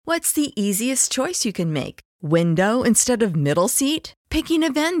What's the easiest choice you can make? Window instead of middle seat? Picking a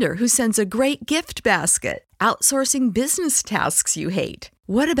vendor who sends a great gift basket? Outsourcing business tasks you hate?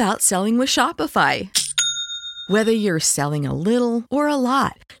 What about selling with Shopify? Whether you're selling a little or a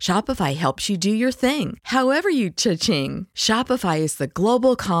lot, Shopify helps you do your thing, however you cha-ching. Shopify is the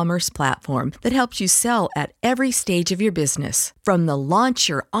global commerce platform that helps you sell at every stage of your business. From the launch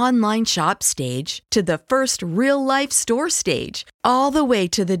your online shop stage to the first real-life store stage, all the way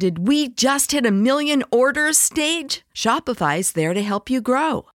to the did we just hit a million orders stage. Shopify's there to help you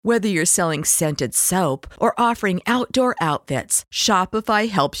grow. Whether you're selling scented soap or offering outdoor outfits, Shopify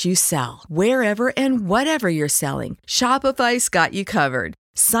helps you sell. Wherever and whatever you're selling, Shopify's got you covered.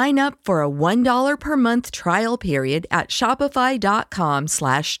 Sign up for a $1 per month trial period at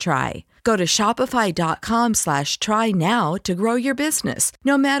shopify.com/try. Go to shopify.com/try now to grow your business,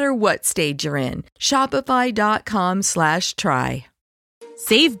 no matter what stage you're in. Shopify.com/try.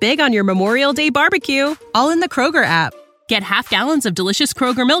 Save big on your Memorial Day barbecue, all in the Kroger app. Get half gallons of delicious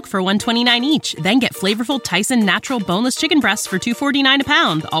Kroger milk for $1.29 each. Then get flavorful Tyson natural boneless chicken breasts for $2.49 a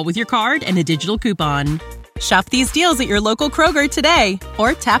pound, all with your card and a digital coupon. Shop these deals at your local Kroger today,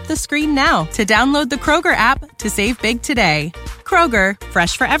 or tap the screen now to download the Kroger app to save big today. Kroger,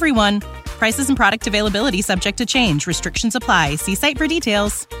 fresh for everyone. Prices and product availability subject to change. Restrictions apply. See site for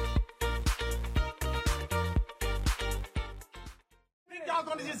details. Y'all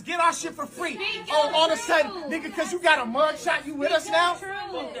gonna just get our shit for free. Oh, all of a sudden, nigga, because you got a mugshot, you with us now?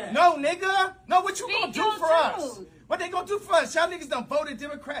 No, nigga. No, what you gonna do for us? What they gonna do for us? Y'all niggas done voted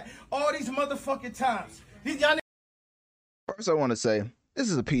Democrat all these motherfucking times. Y'all First, I want to say,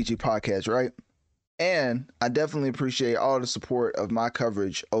 this is a PG podcast, right? And I definitely appreciate all the support of my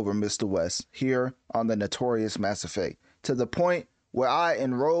coverage over Mr. West here on the Notorious Mass Effect, to the point where I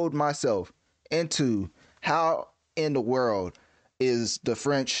enrolled myself into how in the world is the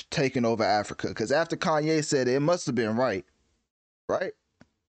French taking over Africa? Because after Kanye said it must have been right? But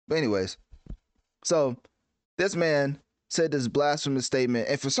anyways, so this man said this blasphemous statement,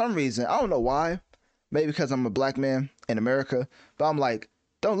 and for some reason, I don't know why, maybe because I'm a black man in America, but I'm like,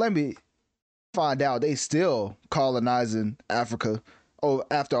 don't let me find out they still colonizing Africa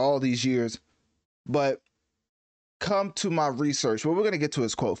after all these years. But come to my research. Well, we're going to get to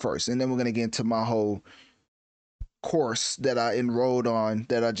his quote first, and then we're going to get into my whole course that I enrolled on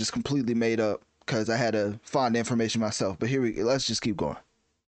that I just completely made up because I had to find the information myself. But here we go. Let's just keep going.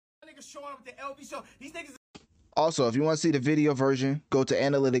 Also, if you want to see the video version, go to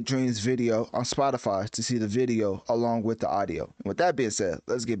Analytic Dreams video on Spotify to see the video along with the audio. And with that being said,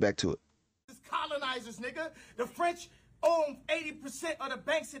 let's get back to it. Colonizers, nigga. The French own 80% of the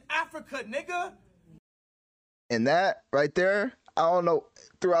banks in Africa, nigga. And that right there, I don't know,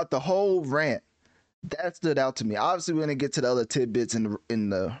 throughout the whole rant, that stood out to me. Obviously, we're going to get to the other tidbits in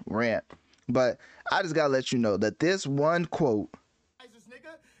the rant, but I just got to let you know that this one quote.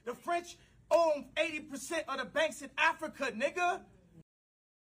 Nigga, the French own 80% of the banks in Africa, nigga.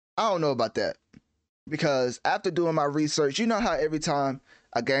 I don't know about that, because after doing my research, you know how every time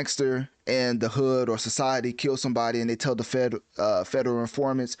a gangster in the hood or society kills somebody and they tell the federal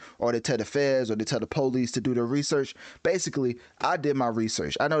informants, or they tell the feds, or they tell the police to do their research. Basically, I did my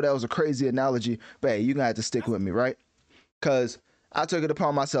research. I know that was a crazy analogy, but hey, you're going to have to stick with me, right? Because I took it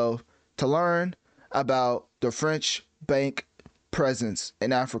upon myself to learn about the French bank presence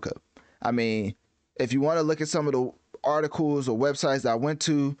in Africa. I mean, if you want to look at some of the articles or websites that I went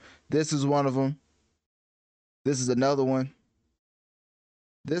to, this is one of them. This is another one.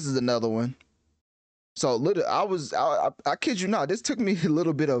 This is another one. So I kid you not, this took me a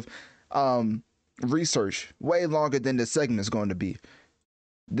little bit of research, way longer than this segment is going to be.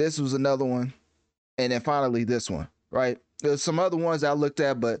 This was another one. And then finally this one, right? There's some other ones I looked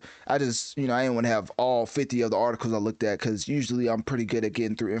at, but I just, I didn't want to have all 50 of the articles I looked at, because usually I'm pretty good at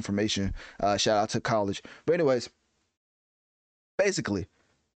getting through information. Shout out to college. But anyways, basically,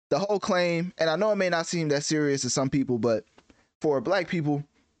 the whole claim, and I know it may not seem that serious to some people, but for black people,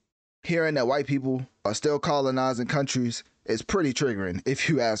 hearing that white people are still colonizing countries is pretty triggering, if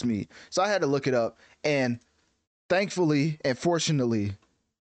you ask me. So I had to look it up, and thankfully and fortunately,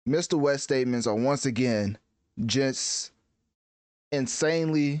 Mr. West's statements are once again just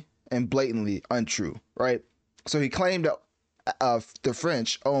insanely and blatantly untrue, right? So he claimed that the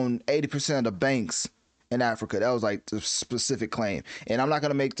French own 80% of the banks in Africa. That was like the specific claim. And I'm not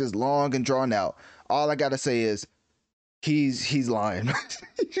going to make this long and drawn out. All I got to say is he's lying.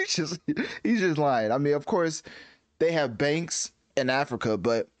 he's just lying. I mean, of course, they have banks in Africa,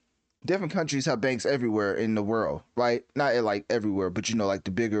 but different countries have banks everywhere in the world, right? Not like everywhere, but like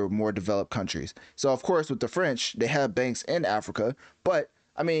the bigger, more developed countries. So of course, with the French, they have banks in Africa, but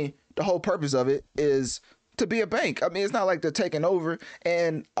I mean, the whole purpose of it is to be a bank. I mean, it's not like they're taking over.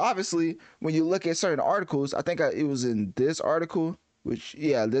 And obviously, when you look at certain articles, I think it was in this article,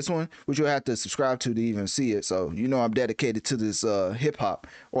 this one, which you'll have to subscribe to even see it. So, I'm dedicated to this hip hop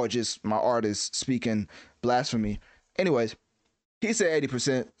or just my artist speaking blasphemy. Anyways, he said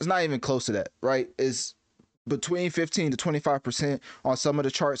 80%. It's not even close to that, right? It's between 15 to 25% on some of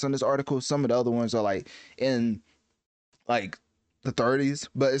the charts on this article. Some of the other ones are like in like the 30s,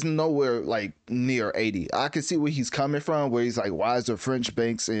 but it's nowhere like near 80. I can see where he's coming from, where he's like, why is there French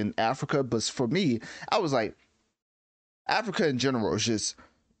banks in Africa? But for me, I was like, Africa in general is just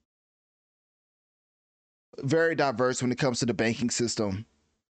very diverse when it comes to the banking system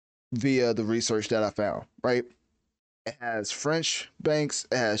via the research that I found, right? It has French banks,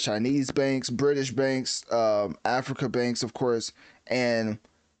 it has Chinese banks, British banks, Africa banks, of course. And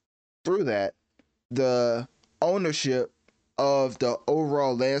through that, the ownership of the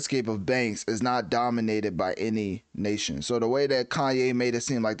overall landscape of banks is not dominated by any nation. So the way that Kanye made it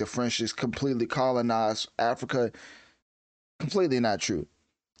seem like the French just completely colonized Africa, completely not true.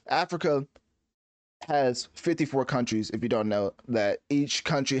 Africa has 54 countries, if you don't know that. Each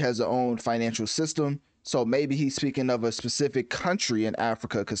country has their own financial system. So maybe he's speaking of a specific country in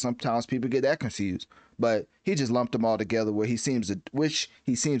Africa, because sometimes people get that confused. But he just lumped them all together, which he seems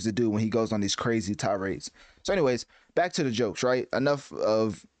to do when he goes on these crazy tirades. So anyways, back to the jokes, right? Enough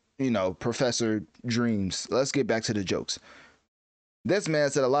of, Professor Dreams. Let's get back to the jokes. This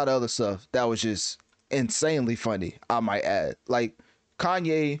man said a lot of other stuff that was just insanely funny, I might add. Like,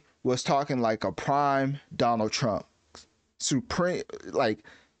 Kanye was talking like a prime Donald Trump.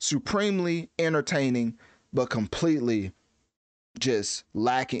 Supremely entertaining, but completely just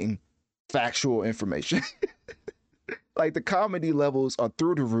lacking factual information. Like, the comedy levels are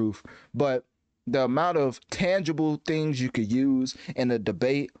through the roof, but the amount of tangible things you could use in a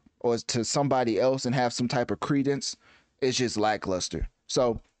debate or to somebody else and have some type of credence is just lackluster.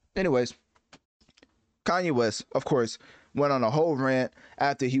 So, anyways, Kanye West, of course, went on a whole rant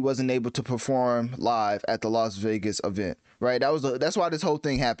after he wasn't able to perform live at the Las Vegas event, right? That's why this whole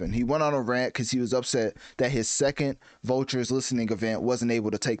thing happened. He went on a rant because he was upset that his second Vultures listening event wasn't able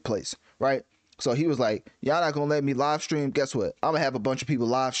to take place, right? So he was like, y'all not gonna let me live stream? Guess what? I'm gonna have a bunch of people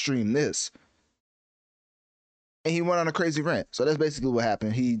live stream this. And he went on a crazy rant. So that's basically what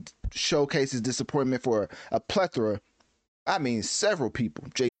happened. He showcased his disappointment for a plethora, several people.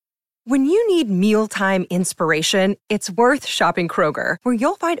 When you need mealtime inspiration, it's worth shopping Kroger, where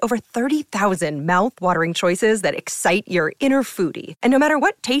you'll find over 30,000 mouth-watering choices that excite your inner foodie. And no matter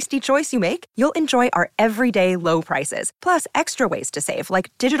what tasty choice you make, you'll enjoy our everyday low prices, plus extra ways to save,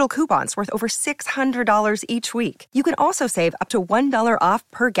 like digital coupons worth over $600 each week. You can also save up to $1 off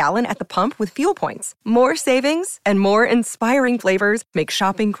per gallon at the pump with fuel points. More savings and more inspiring flavors make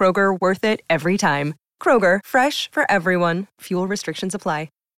shopping Kroger worth it every time. Kroger, fresh for everyone. Fuel restrictions apply.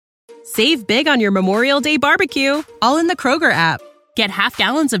 Save big on your Memorial Day barbecue, all in the Kroger app. Get half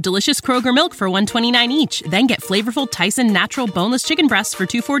gallons of delicious Kroger milk for $1.29 each. Then get flavorful Tyson natural boneless chicken breasts for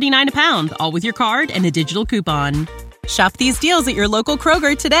 $2.49 a pound, all with your card and a digital coupon. Shop these deals at your local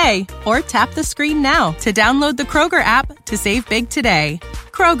Kroger today, or tap the screen now to download the Kroger app to save big today.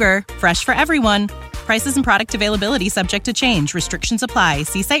 Kroger, fresh for everyone. Prices and product availability subject to change. Restrictions apply.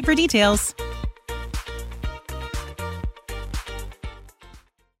 See site for details.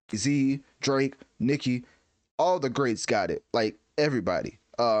 Z, Drake, Nicki, all the greats got it. Like, everybody.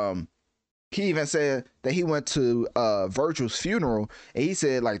 He even said that he went to Virgil's funeral, and he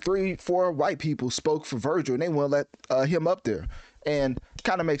said like 3-4 white people spoke for Virgil, and they wouldn't let him up there. And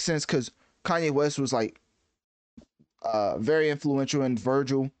kind of makes sense because Kanye West was like very influential in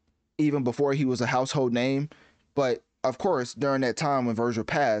Virgil even before he was a household name. But of course, during that time when Virgil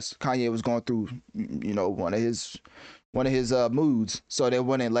passed, Kanye was going through, one of his moods, so they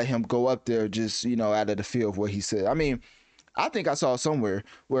wouldn't let him go up there just, out of the feel of what he said. I think I saw somewhere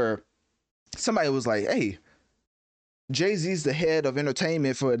where somebody was like, hey, Jay-Z's the head of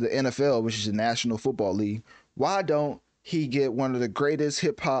entertainment for the NFL, which is the National Football League. Why don't he get one of the greatest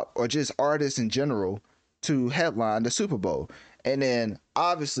hip hop or just artists in general to headline the Super Bowl? And then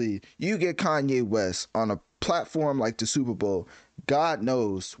obviously you get Kanye West on a platform like the Super Bowl. God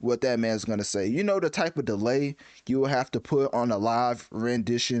knows what that man's going to say. The type of delay you will have to put on a live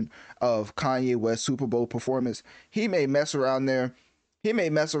rendition of Kanye West's Super Bowl performance. He may mess around there. He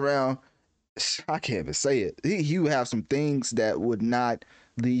may mess around. I can't even say it. He would have some things that would not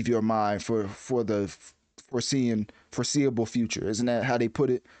leave your mind for the foreseeable future. Isn't that how they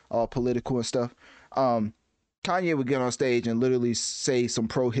put it? All political and stuff. Kanye would get on stage and literally say some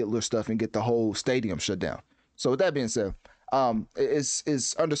pro-Hitler stuff and get the whole stadium shut down. So with that being said,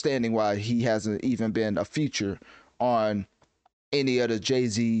 It's understanding why he hasn't even been a feature on any of the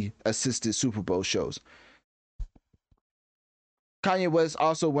Jay-Z assisted Super Bowl shows. Kanye West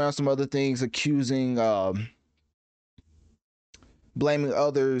also went on some other things, accusing, blaming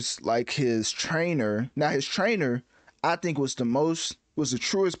others like his trainer. Now, his trainer, I think, was the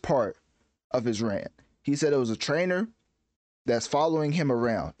truest part of his rant. He said it was a trainer that's following him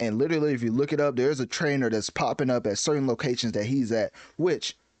around. And literally, if you look it up, there's a trainer that's popping up at certain locations that he's at,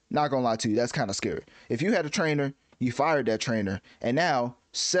 which, not gonna lie to you, that's kind of scary. If you had a trainer, you fired that trainer, and now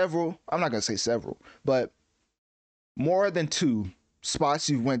I'm not gonna say several, but more than 2 spots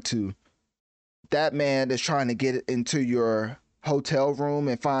you went to, that man is trying to get into your hotel room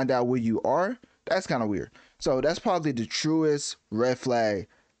and find out where you are. That's kind of weird. So that's probably the truest red flag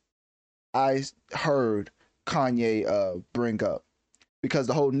I heard Kanye bring up, because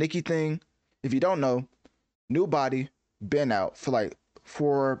the whole Nicki thing, if you don't know, new body been out for like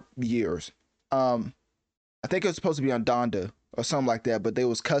 4 years. I think it was supposed to be on Donda or something like that, but they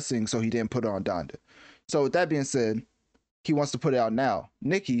was cussing, so he didn't put it on Donda. So with that being said, he wants to put it out now.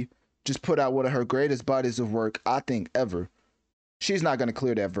 Nicki just put out one of her greatest bodies of work, I think, ever. She's not going to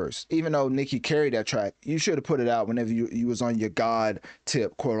clear that verse. Even though Nicki carried that track, you should have put it out whenever you was on your God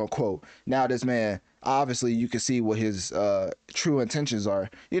tip, quote unquote. Now this man, obviously you can see what his true intentions are.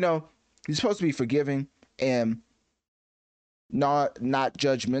 You know, he's supposed to be forgiving and not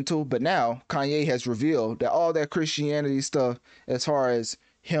judgmental, but now Kanye has revealed that all that Christianity stuff, as far as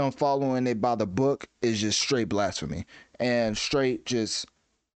him following it by the book, is just straight blasphemy and straight just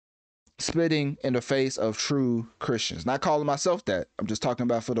spitting in the face of true Christians. Not calling myself that. I'm just talking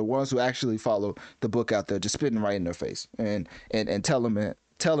about for the ones who actually follow the book out there, just spitting right in their face and telling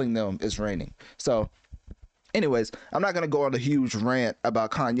them it's raining. So anyways, I'm not going to go on a huge rant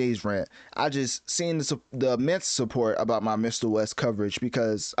about Kanye's rant. I just seen the immense support about my Mr. West coverage,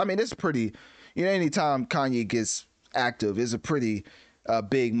 because, I mean, it's pretty, anytime Kanye gets active, it's a pretty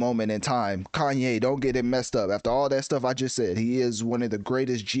big moment in time. Kanye, don't get it messed up. After all that stuff I just said, he is one of the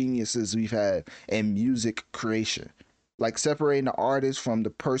greatest geniuses we've had in music creation. Like, separating the artist from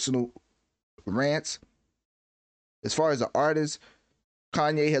the personal rants. As far as the artist,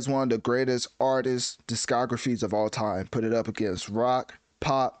 Kanye has one of the greatest artist discographies of all time. Put it up against rock,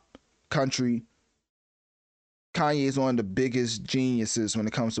 pop, country. Kanye is one of the biggest geniuses when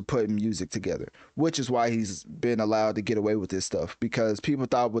it comes to putting music together, which is why he's been allowed to get away with this stuff, because people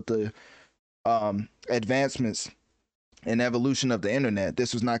thought with the advancements and evolution of the internet,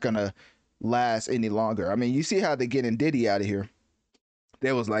 this was not going to last any longer. I mean, you see how they're getting Diddy out of here.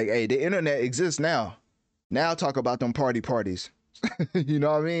 They was like, hey, the internet exists now. Now talk about them parties. You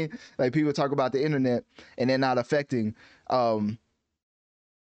know what I mean? Like, people talk about the internet and they're not affecting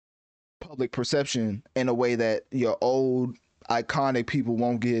public perception in a way that your old iconic people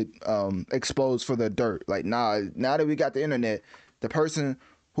won't get exposed for their dirt. Like, now that we got the internet, the person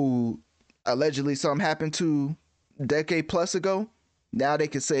who allegedly something happened to a decade plus ago, now they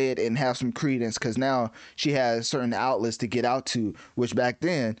can say it and have some credence, because now she has certain outlets to get out to, which back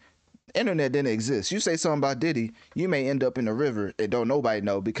then internet didn't exist. You say something about Diddy, you may end up in the river and don't nobody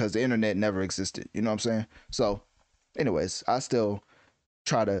know, because the internet never existed. You know what I'm saying? So anyways, I still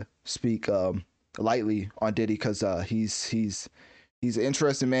try to speak lightly on Diddy, because he's an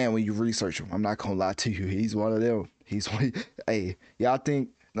interesting man when you research him. I'm not gonna lie to you. He's one of them. Hey, y'all think,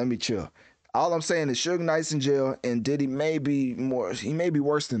 let me chill. All I'm saying is Suge Knight's in jail, and Diddy may be worse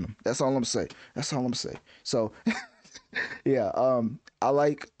than him. That's all I'm saying. So yeah, I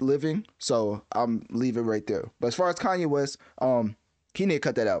like living, so I'm leaving right there. But as far as Kanye West, he need to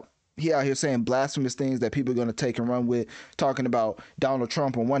cut that out. He out here saying blasphemous things that people are going to take and run with, talking about Donald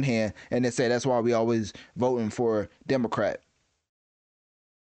Trump on one hand, and then say that's why we always voting for Democrat.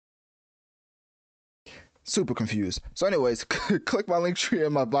 Super confused. So anyways, click my link tree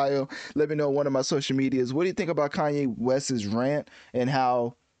in my bio. Let me know on one of my social medias. What do you think about Kanye West's rant, and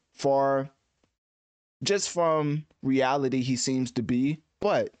how far just from reality he seems to be?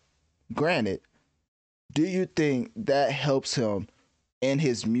 But granted, do you think that helps him in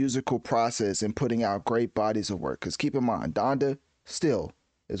his musical process and putting out great bodies of work? Because keep in mind, Donda still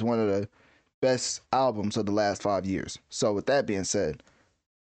is one of the best albums of the last 5 years. So with that being said,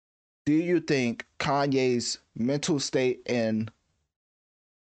 do you think Kanye's mental state in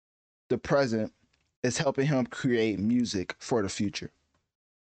the present is helping him create music for the future?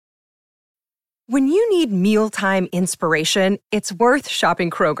 When you need mealtime inspiration, it's worth shopping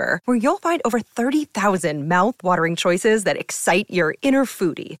Kroger, where you'll find over 30,000 mouth-watering choices that excite your inner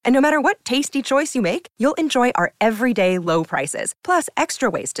foodie. And no matter what tasty choice you make, you'll enjoy our everyday low prices, plus extra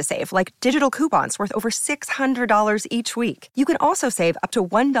ways to save, like digital coupons worth over $600 each week. You can also save up to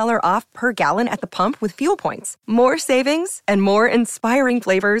 $1 off per gallon at the pump with fuel points. More savings and more inspiring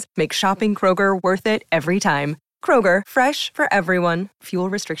flavors make shopping Kroger worth it every time. Kroger, fresh for everyone. Fuel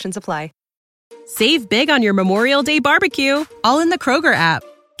restrictions apply. Save big on your Memorial Day barbecue, all in the Kroger app.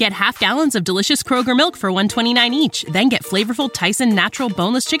 Get half gallons of delicious Kroger milk for $1.29 each. Then get flavorful Tyson natural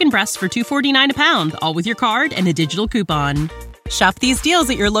boneless chicken breasts for $2.49 a pound, all with your card and a digital coupon. Shop these deals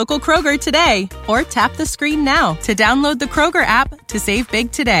at your local Kroger today, or tap the screen now to download the Kroger app to save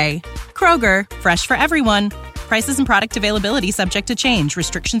big today. Kroger, fresh for everyone. Prices and product availability subject to change.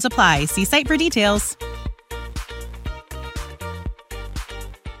 Restrictions apply. See site for details.